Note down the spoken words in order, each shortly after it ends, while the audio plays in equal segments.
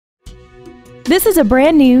This is a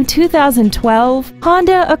brand new 2012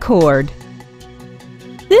 Honda Accord.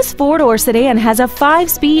 This four-door sedan has a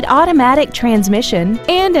 5-speed automatic transmission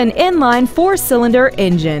and an inline 4-cylinder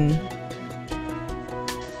engine.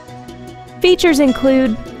 Features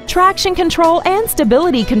include traction control and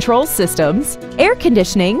stability control systems, air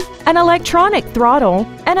conditioning, an electronic throttle,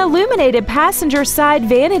 an illuminated passenger side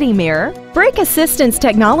vanity mirror, brake assistance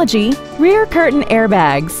technology, rear curtain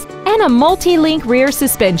airbags, and a multi-link rear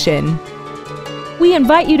suspension. We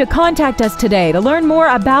invite you to contact us today to learn more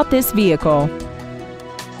about this vehicle.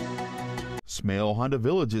 Smail Honda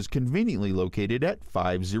Village is conveniently located at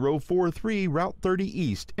 5043 Route 30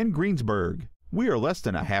 East in Greensburg. We are less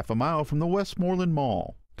than a half a mile from the Westmoreland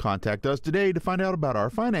Mall. Contact us today to find out about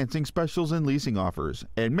our financing specials and leasing offers,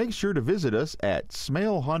 and make sure to visit us at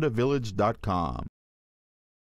SmailHondaVillage.com.